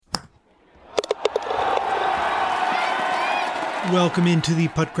Welcome into the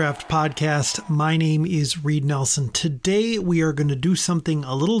Puttcraft Podcast. My name is Reed Nelson. Today we are going to do something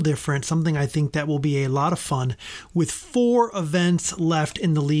a little different, something I think that will be a lot of fun. With 4 events left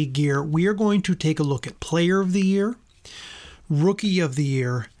in the league year, we are going to take a look at Player of the Year, Rookie of the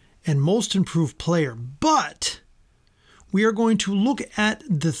Year, and Most Improved Player. But we are going to look at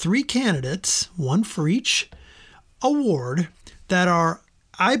the 3 candidates, one for each award, that are,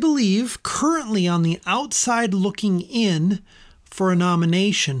 I believe, currently on the outside looking in for a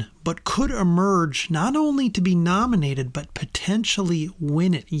nomination, but could emerge not only to be nominated, but potentially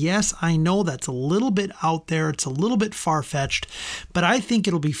win it. Yes, I know that's a little bit out there. It's a little bit far-fetched, but I think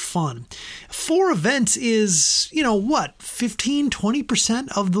it'll be fun. 4 events is, 15,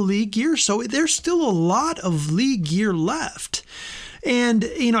 20% of the league year. So there's still a lot of league year left. And,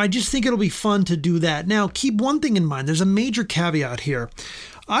 I just think it'll be fun to do that. Now, keep one thing in mind. There's a major caveat here.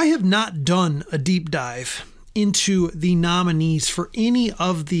 I have not done a deep dive into the nominees for any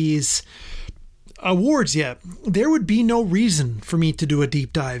of these awards yet. There would be no reason for me to do a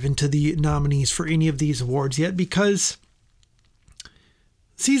deep dive into the nominees for any of these awards yet because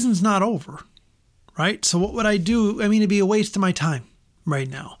season's not over, right? So what would I do? It'd be a waste of my time right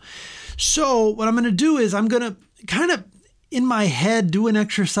now. So what I'm going to do is I'm going to kind of in my head do an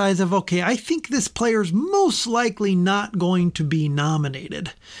exercise of, okay, I think this player's most likely not going to be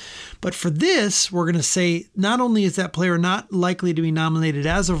nominated. But for this, we're going to say not only is that player not likely to be nominated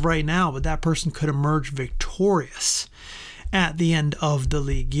as of right now, but that person could emerge victorious at the end of the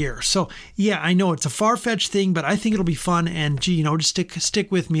league year. So yeah, I know it's a far-fetched thing, but I think it'll be fun. And just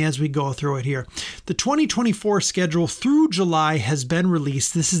stick with me as we go through it here. The 2024 schedule through July has been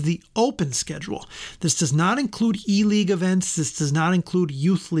released. This is the open schedule. This does not include E-League events. This does not include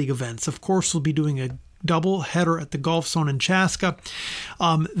Youth League events. Of course, we'll be doing a double header at the Golf Zone in Chaska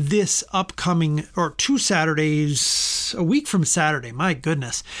this upcoming, or 2 Saturdays, a week from Saturday, my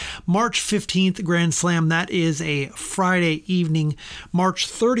goodness. March 15th Grand Slam, that is a Friday evening. March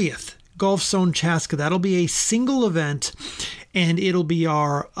 30th, Golf Zone Chaska, that'll be a single event, and it'll be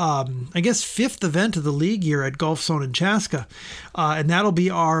our, 5th event of the league year at Golf Zone in Chaska, and that'll be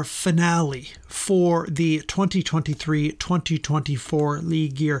our finale for the 2023-2024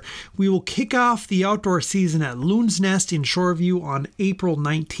 league year. We will kick off the outdoor season at Loon's Nest in Shoreview on April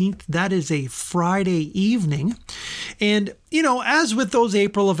 19th. That is a Friday evening. And, as with those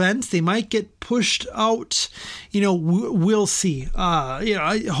April events, they might get pushed out. We'll see.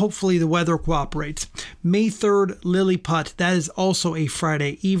 Hopefully the weather cooperates. May 3rd, Lily Putt. That is also a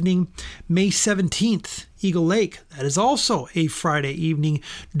Friday evening. May 17th, Eagle Lake. That is also a Friday evening.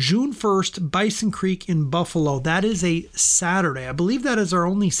 June 1st, Bison Creek in Buffalo. That is a Saturday. I believe that is our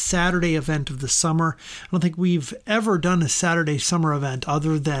only Saturday event of the summer. I don't think we've ever done a Saturday summer event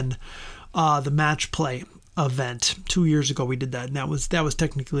other than the match play event. 2 years ago we did that, and that was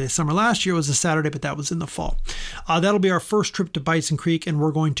technically a summer. Last year was a Saturday, but that was in the fall. That'll be our first trip to Bison Creek, and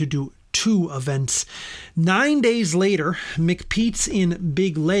we're going to do 2 events. 9 days later, McPete's in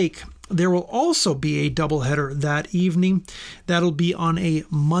Big Lake. There will also be a doubleheader that evening. That'll be on a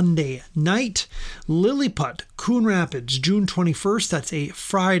Monday night. Lilliput, Coon Rapids, June 21st. That's a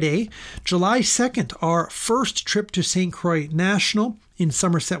Friday. July 2nd, our first trip to St. Croix National in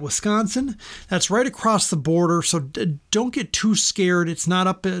Somerset, Wisconsin. That's right across the border, so don't get too scared. It's not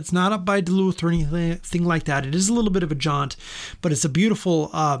up by Duluth or anything like that. It is a little bit of a jaunt, but it's a beautiful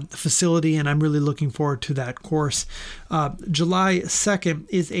facility, and I'm really looking forward to that course. July 2nd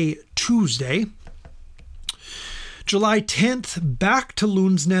is a Tuesday. July 10th, back to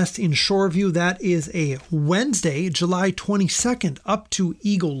Loon's Nest in Shoreview. That is a Wednesday. July 22nd, up to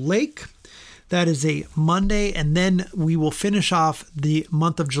Eagle Lake. That is a Monday, and then we will finish off the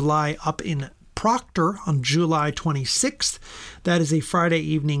month of July up in Proctor on July 26th. That is a Friday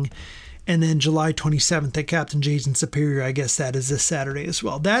evening. And then July 27th at Captain Jason Superior, I guess that is this Saturday as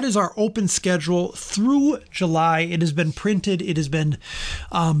well. That is our open schedule through July. It has been printed. It has been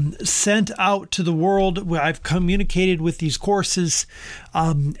sent out to the world. I've communicated with these courses,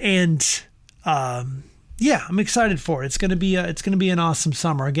 yeah, I'm excited for it. It's gonna be an awesome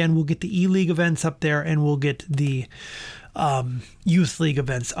summer. Again, we'll get the E-League events up there, and we'll get the Youth League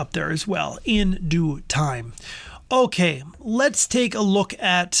events up there as well in due time. Okay, let's take a look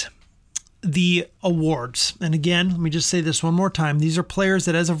at the awards. And again, let me just say this one more time. These are players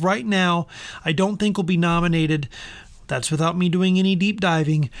that, as of right now, I don't think will be nominated. That's without me doing any deep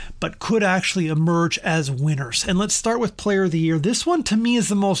diving, but could actually emerge as winners. And let's start with Player of the Year. This one to me is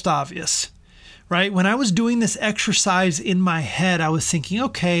the most obvious, right? When I was doing this exercise in my head, I was thinking,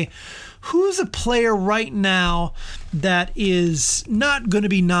 okay, who's a player right now that is not going to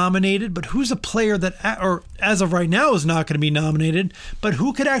be nominated, but who's a player that, or as of right now, is not going to be nominated, but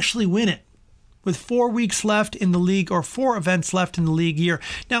who could actually win it with 4 weeks left in the league or 4 events left in the league year?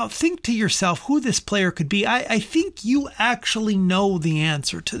 Now, think to yourself who this player could be. I think you actually know the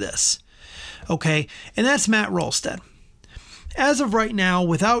answer to this, okay? And that's Matt Rolstead. As of right now,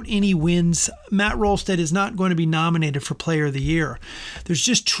 without any wins, Matt Rolstead is not going to be nominated for Player of the Year. There's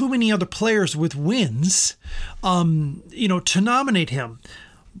just too many other players with wins, to nominate him.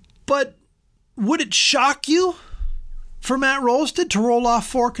 But would it shock you for Matt Rolstead to roll off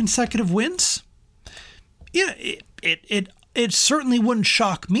 4 consecutive wins? Yeah, it certainly wouldn't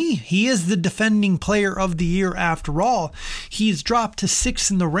shock me. He is the defending Player of the Year after all. He's dropped to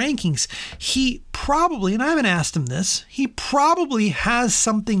 6th in the rankings. He probably, and I haven't asked him this, he probably has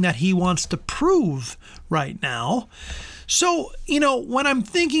something that he wants to prove right now. So, when I'm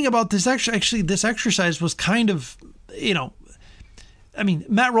thinking about this, actually this exercise was kind of, Matt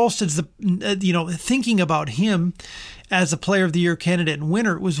Rolstead's thinking about him as a Player of the Year candidate and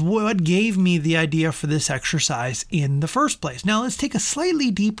winner was what gave me the idea for this exercise in the first place. Now, let's take a slightly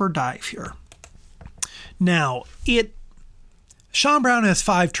deeper dive here. Now, Sean Brown has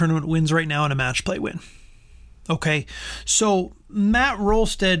 5 tournament wins right now and a match play win. Okay, so Matt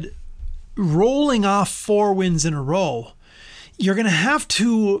Rolstead rolling off 4 wins in a row, you're going to have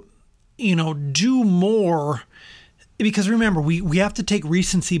to, do more, because remember, we have to take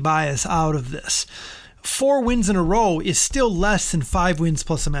recency bias out of this. 4 wins in a row is still less than 5 wins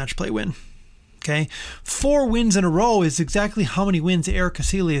plus a match play win. Okay, 4 wins in a row is exactly how many wins Eric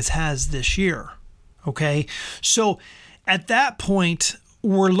Casillas has this year. Okay, so at that point,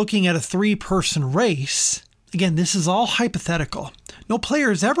 we're looking at a 3-person race. Again, this is all hypothetical. No player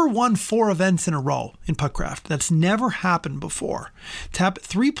has ever won 4 events in a row in Puckcraft. That's never happened before.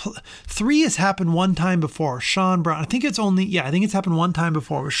 Three has happened one time before. Sean Brown. I think it's happened one time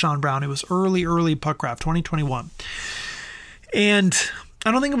before with Sean Brown. It was early Puckcraft, 2021. And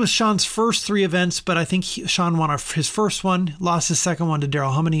I don't think it was Sean's first 3 events, but I think Sean won his first one, lost his second one to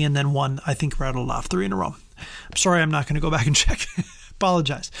Daryl Hummany, and then rattled off 3 in a row. I'm sorry, I'm not going to go back and check.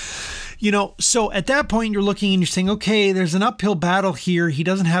 Apologize. So at that point, you're looking and you're saying, okay, there's an uphill battle here. He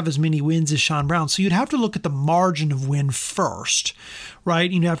doesn't have as many wins as Sean Brown. So you'd have to look at the margin of win first,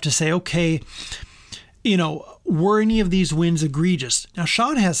 right? You'd have to say, okay, were any of these wins egregious? Now,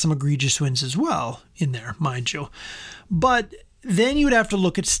 Sean has some egregious wins as well in there, mind you. But then you'd have to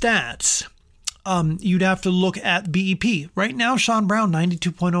look at stats. You'd have to look at BEP. Right now, Sean Brown,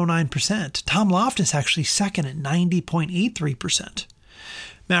 92.09%. Tom Loftus actually second at 90.83%.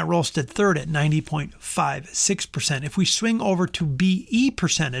 Matt Rolstead third at 90.56%. If we swing over to BE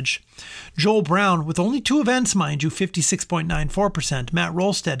percentage, Joel Brown, with only 2 events, mind you, 56.94%. Matt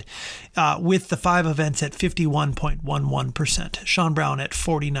Rolstead with the 5 events at 51.11%. Sean Brown at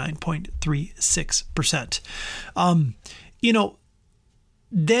 49.36%.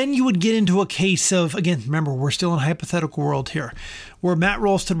 Then you would get into a case of, again, remember, we're still in a hypothetical world here, where Matt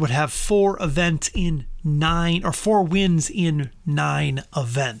Rolstead would have 4 wins in 9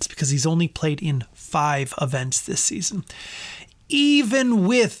 events because he's only played in 5 events this season. Even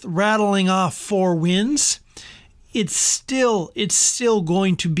with rattling off 4 wins, it's still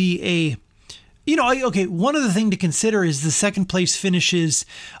going to be a, one other thing to consider is the second place finishes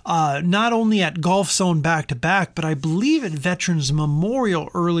not only at Golf Zone back-to-back, but I believe at Veterans Memorial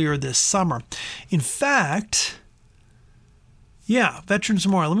earlier this summer. In fact, Veterans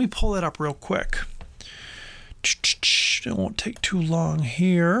Memorial. Let me pull it up real quick. It won't take too long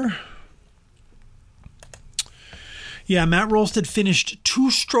here. Yeah, Matt Rolstead finished 2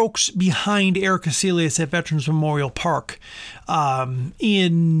 strokes behind Eric Casillas at Veterans Memorial Park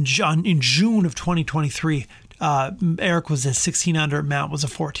in June of 2023. Eric was at 16 under, Matt was a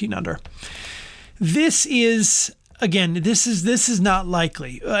 14 under. This is not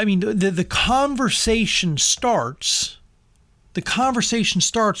likely. I mean, the conversation starts. The conversation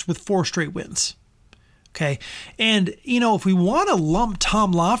starts with 4 straight wins. Okay. And, if we want to lump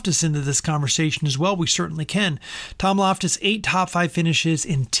Tom Loftus into this conversation as well, we certainly can. Tom Loftus, 8 top 5 finishes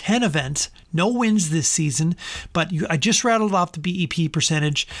in 10 events, no wins this season, but I just rattled off the BEP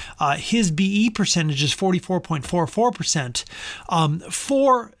percentage. His BE percentage is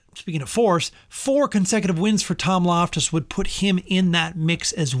 44.44%. Speaking of 4s, 4 consecutive wins for Tom Loftus would put him in that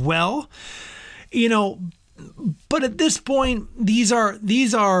mix as well. But at this point, these are,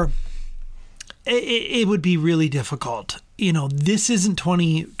 it would be really difficult, this isn't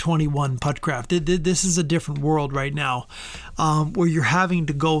 2021 Putcraft. This is a different world right now, where you're having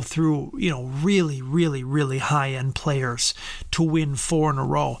to go through, really, really, really high-end players to win 4 in a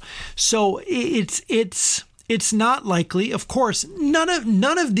row. So it's not likely. Of course, none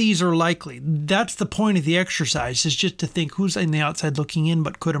of these are likely. That's the point of the exercise, is just to think who's on the outside looking in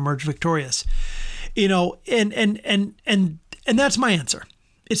but could emerge victorious. And that's my answer.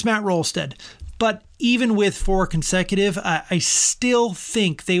 It's Matt Rolstead. But even with 4 consecutive, I still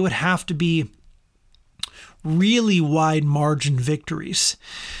think they would have to be really wide margin victories.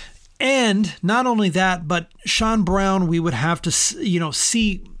 And not only that, but Sean Brown, we would have to,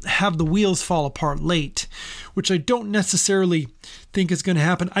 have the wheels fall apart late, which I don't necessarily think is going to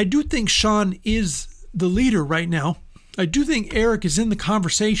happen. I do think Sean is the leader right now. I do think Eric is in the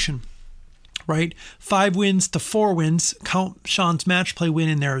conversation, right? 5 wins to 4 wins. Count Sean's match play win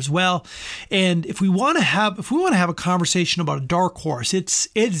in there as well. And if we want to have a conversation about a dark horse, it's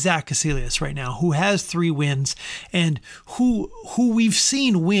Zach Casilius right now, who has 3 wins and who we've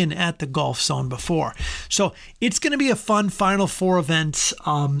seen win at the Golf Zone before. So it's going to be a fun Final Four event.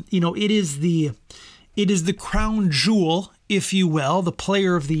 It is the crown jewel, if you will, the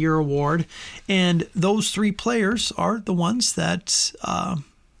Player of the Year award, and those 3 players are the ones that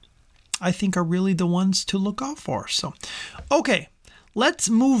I think are really the ones to look out for. So, okay, let's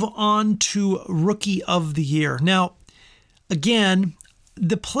move on to Rookie of the Year. Now, again,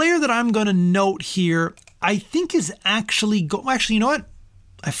 the player that I'm going to note here, I think is actually, you know what?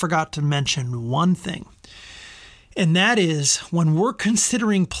 I forgot to mention one thing. And that is, when we're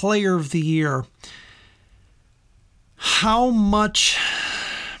considering Player of the Year, how much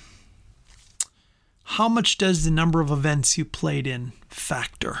does the number of events you played in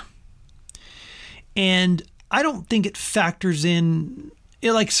factor? And I don't think it factors in,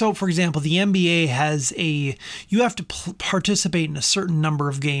 so for example, the NBA has you have to participate in a certain number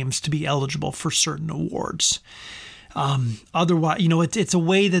of games to be eligible for certain awards. Otherwise, it's a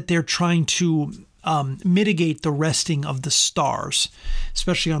way that they're trying to mitigate the resting of the stars,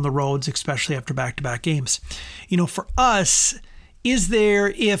 especially on the roads, especially after back-to-back games. For us, if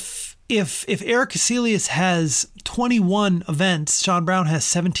Eric Casilius has 21 events, Sean Brown has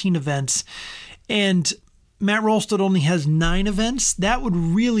 17 events, and Matt Rolstead only has 9 events, that would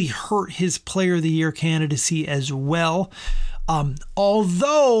really hurt his Player of the Year candidacy as well.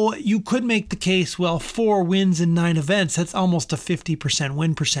 Although you could make the case, 4 wins in 9 events, that's almost a 50%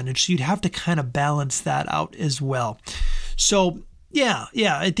 win percentage. So you'd have to kind of balance that out as well. So yeah,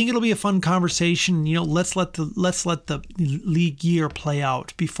 I think it'll be a fun conversation. Let's let the league year play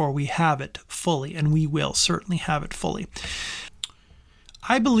out before we have it fully, and we will certainly have it fully.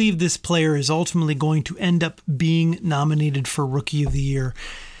 I believe this player is ultimately going to end up being nominated for Rookie of the Year.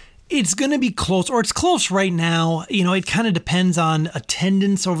 It's going to be close, or it's close right now. It kind of depends on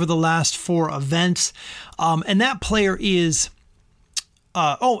attendance over the last 4 events. And that player is,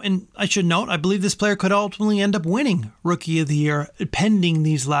 and I should note, I believe this player could ultimately end up winning Rookie of the Year pending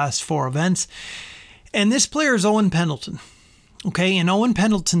these last 4 events. And this player is Owen Pendleton. Okay, in Owen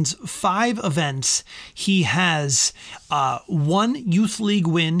Pendleton's 5 events, he has 1 Youth League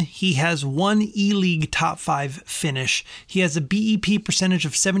win, he has 1 E-League top 5 finish, he has a BEP percentage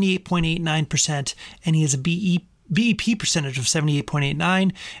of 78.89%, and he has a BEP percentage of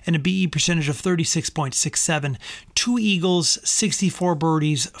 78.89 and a BE percentage of 36.67, 2 eagles, 64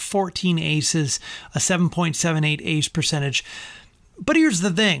 birdies, 14 aces, a 7.78 ace percentage. But here's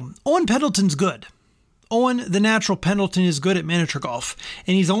the thing, Owen Pendleton's good. Owen, the natural Pendleton, is good at miniature golf,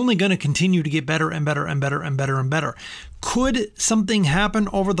 and he's only going to continue to get better and better and better and better and better. Could something happen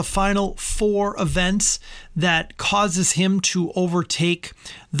over the final 4 events that causes him to overtake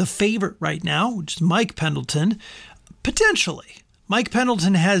the favorite right now, which is Mike Pendleton? Potentially. Mike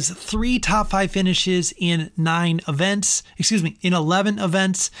Pendleton has 3 top 5 finishes in 11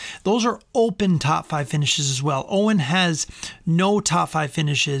 events. Those are open top 5 finishes as well. Owen has no top 5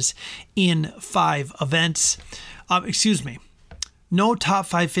 finishes in 5 events. No top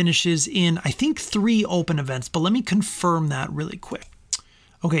 5 finishes in, I think, 3 open events, but let me confirm that really quick.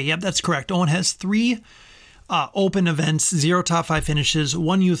 Okay, yep, that's correct. Owen has 3 open events, 0 top 5 finishes,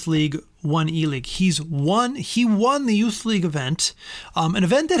 1 Youth League, 1 E-League. He won the Youth League event, an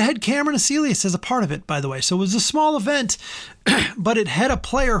event that had Cameron Aselius as a part of it, by the way. So it was a small event, but it had a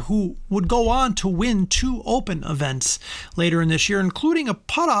player who would go on to win 2 open events later in this year, including a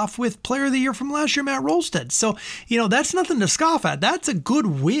putt-off with Player of the Year from last year, Matt Rolstead. So, that's nothing to scoff at. That's a good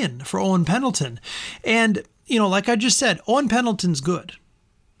win for Owen Pendleton. And, like I just said, Owen Pendleton's good.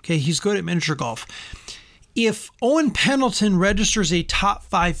 Okay, he's good at miniature golf. If Owen Pendleton registers a top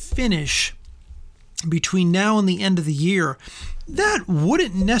 5 finish between now and the end of the year, that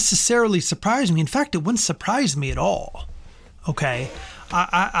wouldn't necessarily surprise me. In fact, it wouldn't surprise me at all. Okay.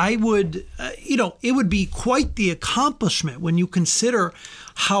 I would, it would be quite the accomplishment when you consider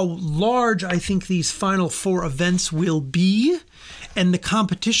how large I think these final 4 events will be and the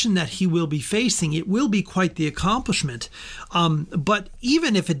competition that he will be facing. It will be quite the accomplishment. But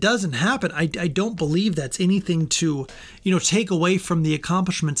even if it doesn't happen, I don't believe that's anything to, take away from the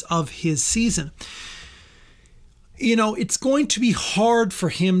accomplishments of his season. It's going to be hard for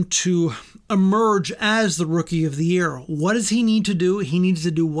him to emerge as the Rookie of the Year. What does he need to do? He needs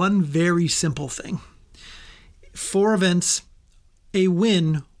to do one very simple thing. 4 events, a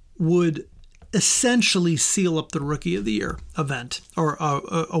win would essentially seal up the Rookie of the Year event or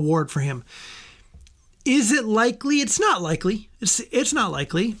award for him. Is it likely? It's not likely. It's not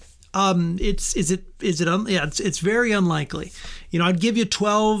likely. It's very unlikely. I'd give you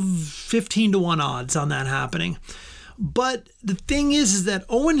 15 to 1 odds on that happening. But the thing is that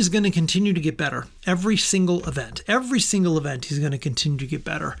Owen is going to continue to get better every single event. Every single event, he's going to continue to get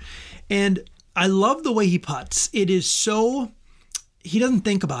better. And I love the way he putts. It is so, he doesn't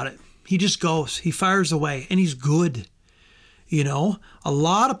think about it. He just goes, he fires away, and he's good. A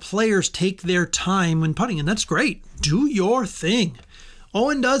lot of players take their time when putting, and that's great. Do your thing.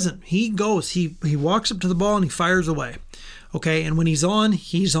 Owen doesn't. He goes, he walks up to the ball and he fires away. Okay, and when he's on,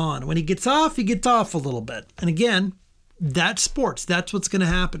 he's on. When he gets off a little bit. And again, that's sports. That's what's going to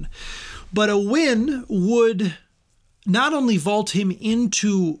happen. But a win would not only vault him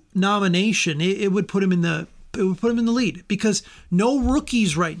into nomination, it would put him in the lead, because no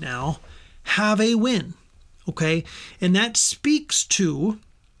rookies right now have a win. Okay, and that speaks to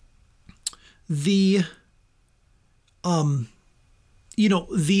the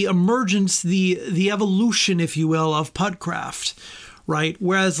the emergence, the evolution, if you will, of Puttcraft. Right?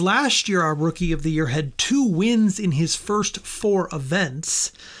 Whereas last year, our Rookie of the Year had 2 wins in his first 4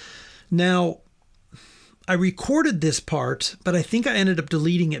 events. Now, I recorded this part, but I think I ended up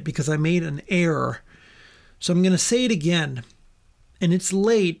deleting it because I made an error. So I'm going to say it again. And it's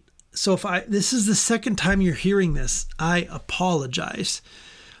late. So this is the second time you're hearing this, I apologize.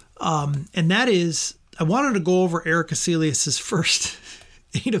 And that is, I wanted to go over Eric Aselius' first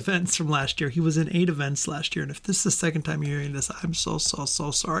 8 events from last year. He was in 8 events last year. And if this is the second time you're hearing this, I'm so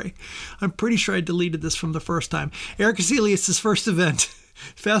sorry. I'm pretty sure I deleted this from the first time. Eric Aselius' first event,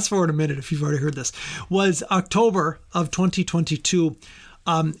 fast forward a minute if you've already heard this, was October of 2022.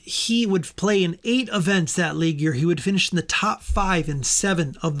 He would play in 8 events that league year. He would finish in the top 5 in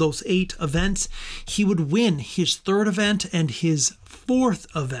 7 of those 8 events. He would win his 3rd event and his 4th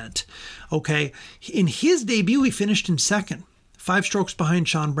event. Okay. In his debut, he finished in 2nd. 5 strokes behind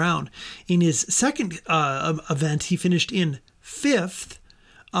Sean Brown. In his 2nd event, he finished in 5th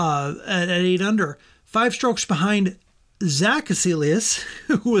at 8 under. 5 strokes behind Zach Aselius,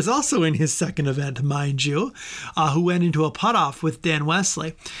 who was also in his 2nd event, mind you, who went into a putt-off with Dan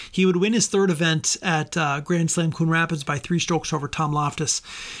Wesley. He would win his 3rd event at Grand Slam Coon Rapids by 3 strokes over Tom Loftus,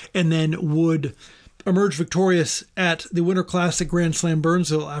 and then would emerge victorious at the Winter Classic Grand Slam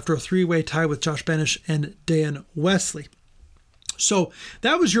Burnsville after a 3-way tie with Josh Benish and Dan Wesley. So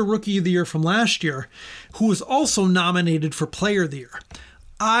that was your Rookie of the Year from last year, who was also nominated for Player of the Year.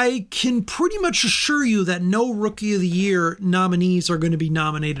 I can pretty much assure you that no Rookie of the Year nominees are going to be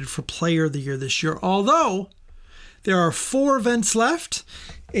nominated for Player of the Year this year, although there are 4 events left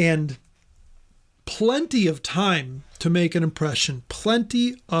and plenty of time to make an impression.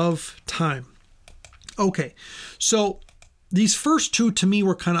 Plenty of time. Okay, so these first 2 to me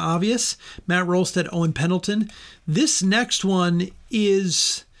were kind of obvious. Matt Rolstead, Owen Pendleton. This next one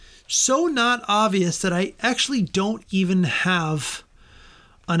is so not obvious that I actually don't even have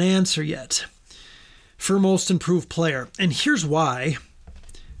an answer yet for most improved player. And here's why.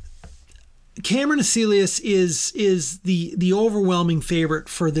 Cameron Aselius is the overwhelming favorite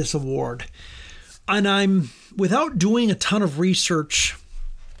for this award. And I'm, without doing a ton of research,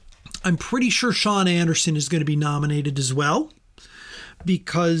 I'm pretty sure Sean Anderson is going to be nominated as well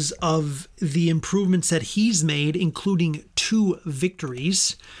because of the improvements that he's made, including 2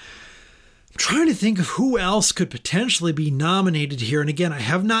 victories. I'm trying to think of who else could potentially be nominated here. And again, I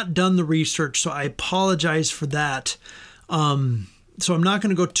have not done the research, so I apologize for that. So I'm not going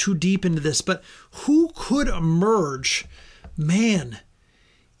to go too deep into this, but who could emerge? Man,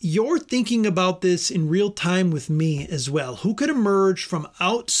 you're thinking about this in real time with me as well. Who could emerge from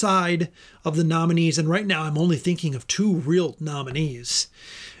outside of the nominees? And right now I'm only thinking of 2 real nominees.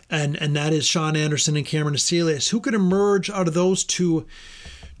 And that is Sean Anderson and Cameron Aselius. Who could emerge out of those 2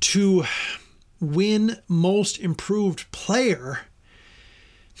 to win most improved player?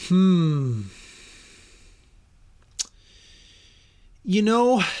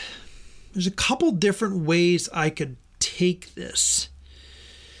 There's a couple different ways I could take this,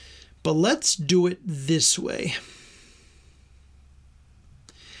 but let's do it this way.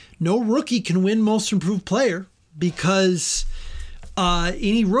 No rookie can win Most Improved Player because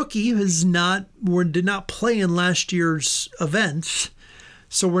any rookie did not play in last year's events,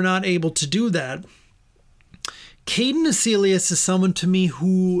 so we're not able to do that. Caden Aselius is someone to me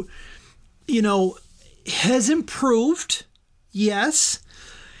who, has improved, yes,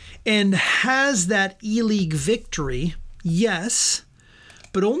 and has that E-League victory, yes,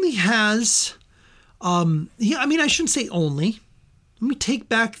 but only has, I shouldn't say only. Let me take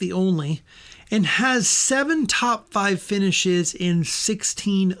back the only, and has 7 top 5 finishes in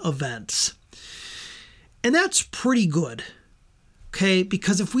 16 events. And that's pretty good, okay?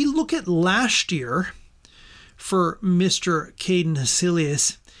 Because if we look at last year for Mr. Caden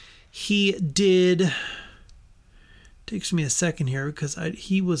Aselius, he did... Takes me a second here because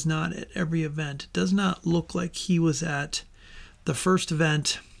he was not at every event. It does not look like he was at the first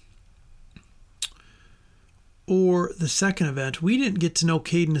event or the second event. We didn't get to know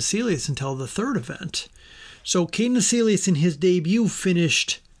Caden Aselius until the third event. So Caden Aselius in his debut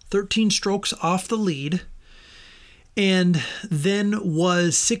finished 13 strokes off the lead and then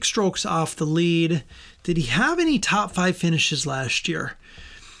was 6 strokes off the lead. Did he have any top 5 finishes last year?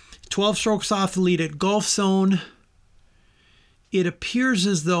 12 strokes off the lead at Golf Zone. It appears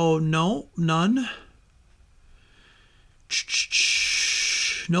as though, no, none.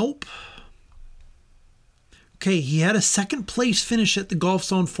 Nope. Okay, he had a second place finish at the Golf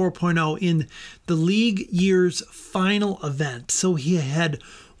Zone 4.0 in the league year's final event. So he had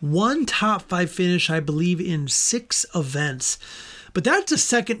 1 top 5 finish, I believe, in 6 events. But that's a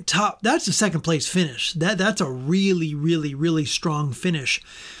second place finish. That's a really, really, really strong finish.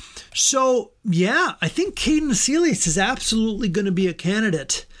 So, yeah, I think Caden Aselius is absolutely going to be a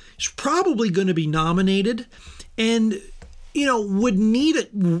candidate. He's probably going to be nominated and, would need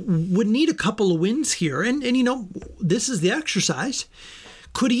a couple of wins here. And this is the exercise.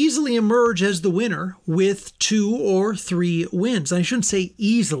 Could easily emerge as the winner with 2 or 3 wins. I shouldn't say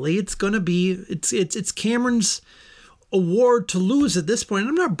easily. It's going to be, it's Cameron's award to lose at this point.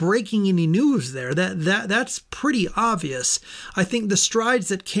 I'm not breaking any news there. That's pretty obvious. I think the strides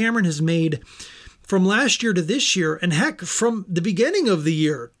that Cameron has made from last year to this year, and heck, from the beginning of the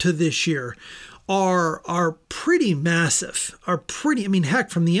year to this year, are pretty massive. Heck,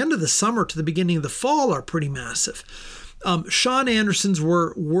 from the end of the summer to the beginning of the fall are pretty massive. Sean Anderson's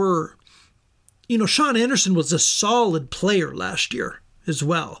Sean Anderson was a solid player last year as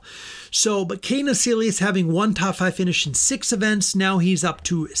well. So, but Caden Aselius having 1 top 5 finish in 6 events. Now he's up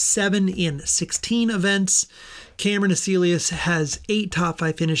to 7 in 16 events. Cameron Aselius has 8 top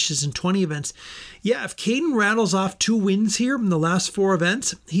 5 finishes in 20 events. Yeah, if Caden rattles off 2 wins here in the last 4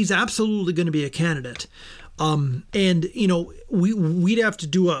 events, he's absolutely going to be a candidate. We'd have to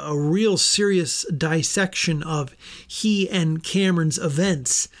do a real serious dissection of he and Cameron's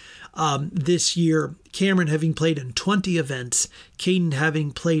events this year. Cameron having played in 20 events, Caden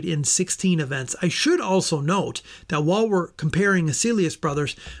having played in 16 events. I should also note that while we're comparing Aselius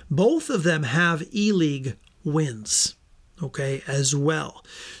brothers, both of them have E-League wins, okay, as well.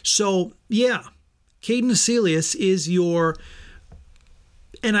 So, yeah, Caden Aselius is your,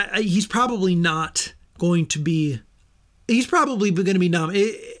 and he's probably not going to be, he's probably going to be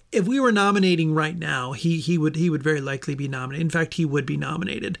nominated. If we were nominating right now, he would very likely be nominated. In fact, he would be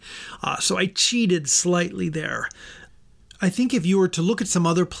nominated. So I cheated slightly there. I think if you were to look at some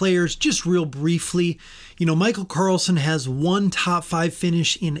other players, just real briefly, Michael Carlson has 1 top 5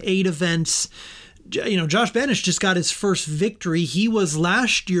 finish in 8 events. Josh Banish just got his first victory. He was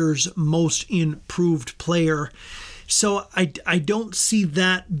last year's most improved player. So I don't see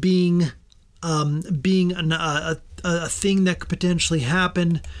that being a thing that could potentially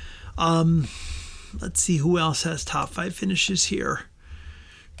happen. Let's see who else has top 5 finishes here.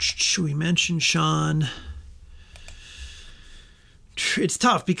 Should we mention Sean? It's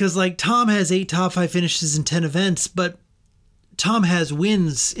tough because Tom has 8 top 5 finishes in 10 events, but Tom has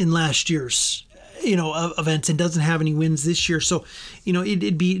wins in last year's events and doesn't have any wins this year. So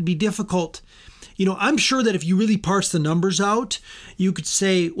it'd be difficult. I'm sure that if you really parse the numbers out, you could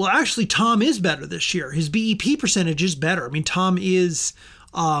say, well, actually, Tom is better this year. His BEP percentage is better. Tom is,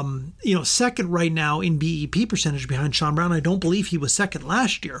 second right now in BEP percentage behind Sean Brown. I don't believe he was second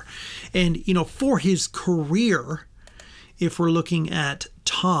last year. And, for his career, if we're looking at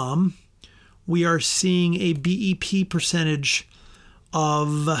Tom, we are seeing a BEP percentage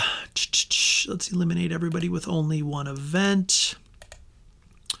of, let's eliminate everybody with only 1 event.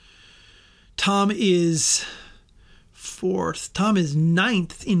 Tom is 4th. Tom is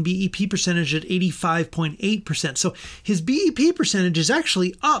 9th in BEP percentage at 85.8%. So his BEP percentage is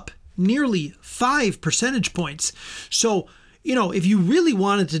actually up nearly 5 percentage points. So, if you really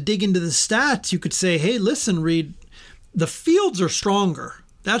wanted to dig into the stats, you could say, hey, listen, Reed, the fields are stronger.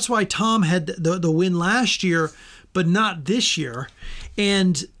 That's why Tom had the win last year, but not this year.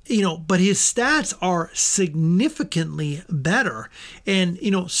 And, but his stats are significantly better. And,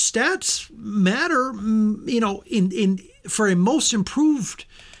 stats matter, in for a most improved,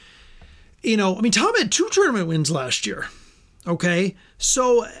 Tom had 2 tournament wins last year. Okay.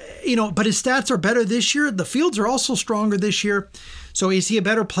 So, but his stats are better this year. The fields are also stronger this year. So is he a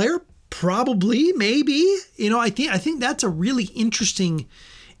better player? Probably, maybe. I think that's a really interesting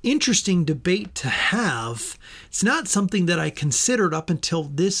debate to have. It's not something that I considered up until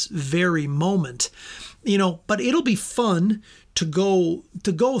this very moment, but it'll be fun to go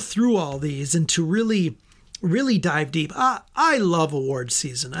through all these and to really dive deep. I love award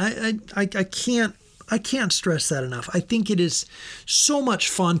season. I can't stress that enough. I think it is so much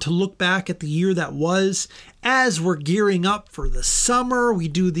fun to look back at the year that was as we're gearing up for the summer. We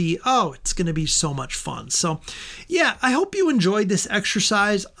do it's going to be so much fun. So yeah, I hope you enjoyed this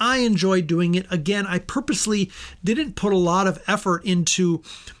exercise. I enjoyed doing it. Again, I purposely didn't put a lot of effort into,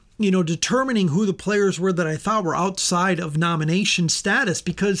 determining who the players were that I thought were outside of nomination status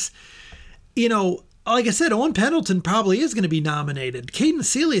because, like I said, Owen Pendleton probably is going to be nominated. Caden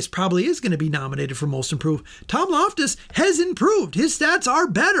Celius probably is going to be nominated for Most Improved. Tom Loftus has improved. His stats are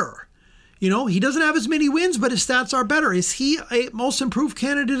better. He doesn't have as many wins, but his stats are better. Is he a Most Improved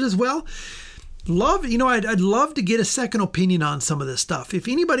candidate as well? I'd love to get a second opinion on some of this stuff. If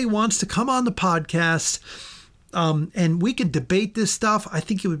anybody wants to come on the podcast and we could debate this stuff, I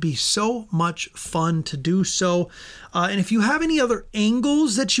think it would be so much fun to do so. And if you have any other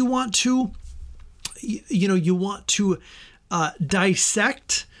angles that you want to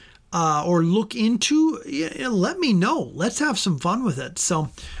dissect or look into, let me know. Let's have some fun with it. So,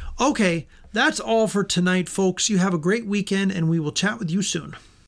 okay, that's all for tonight, folks. You have a great weekend, and we will chat with you soon.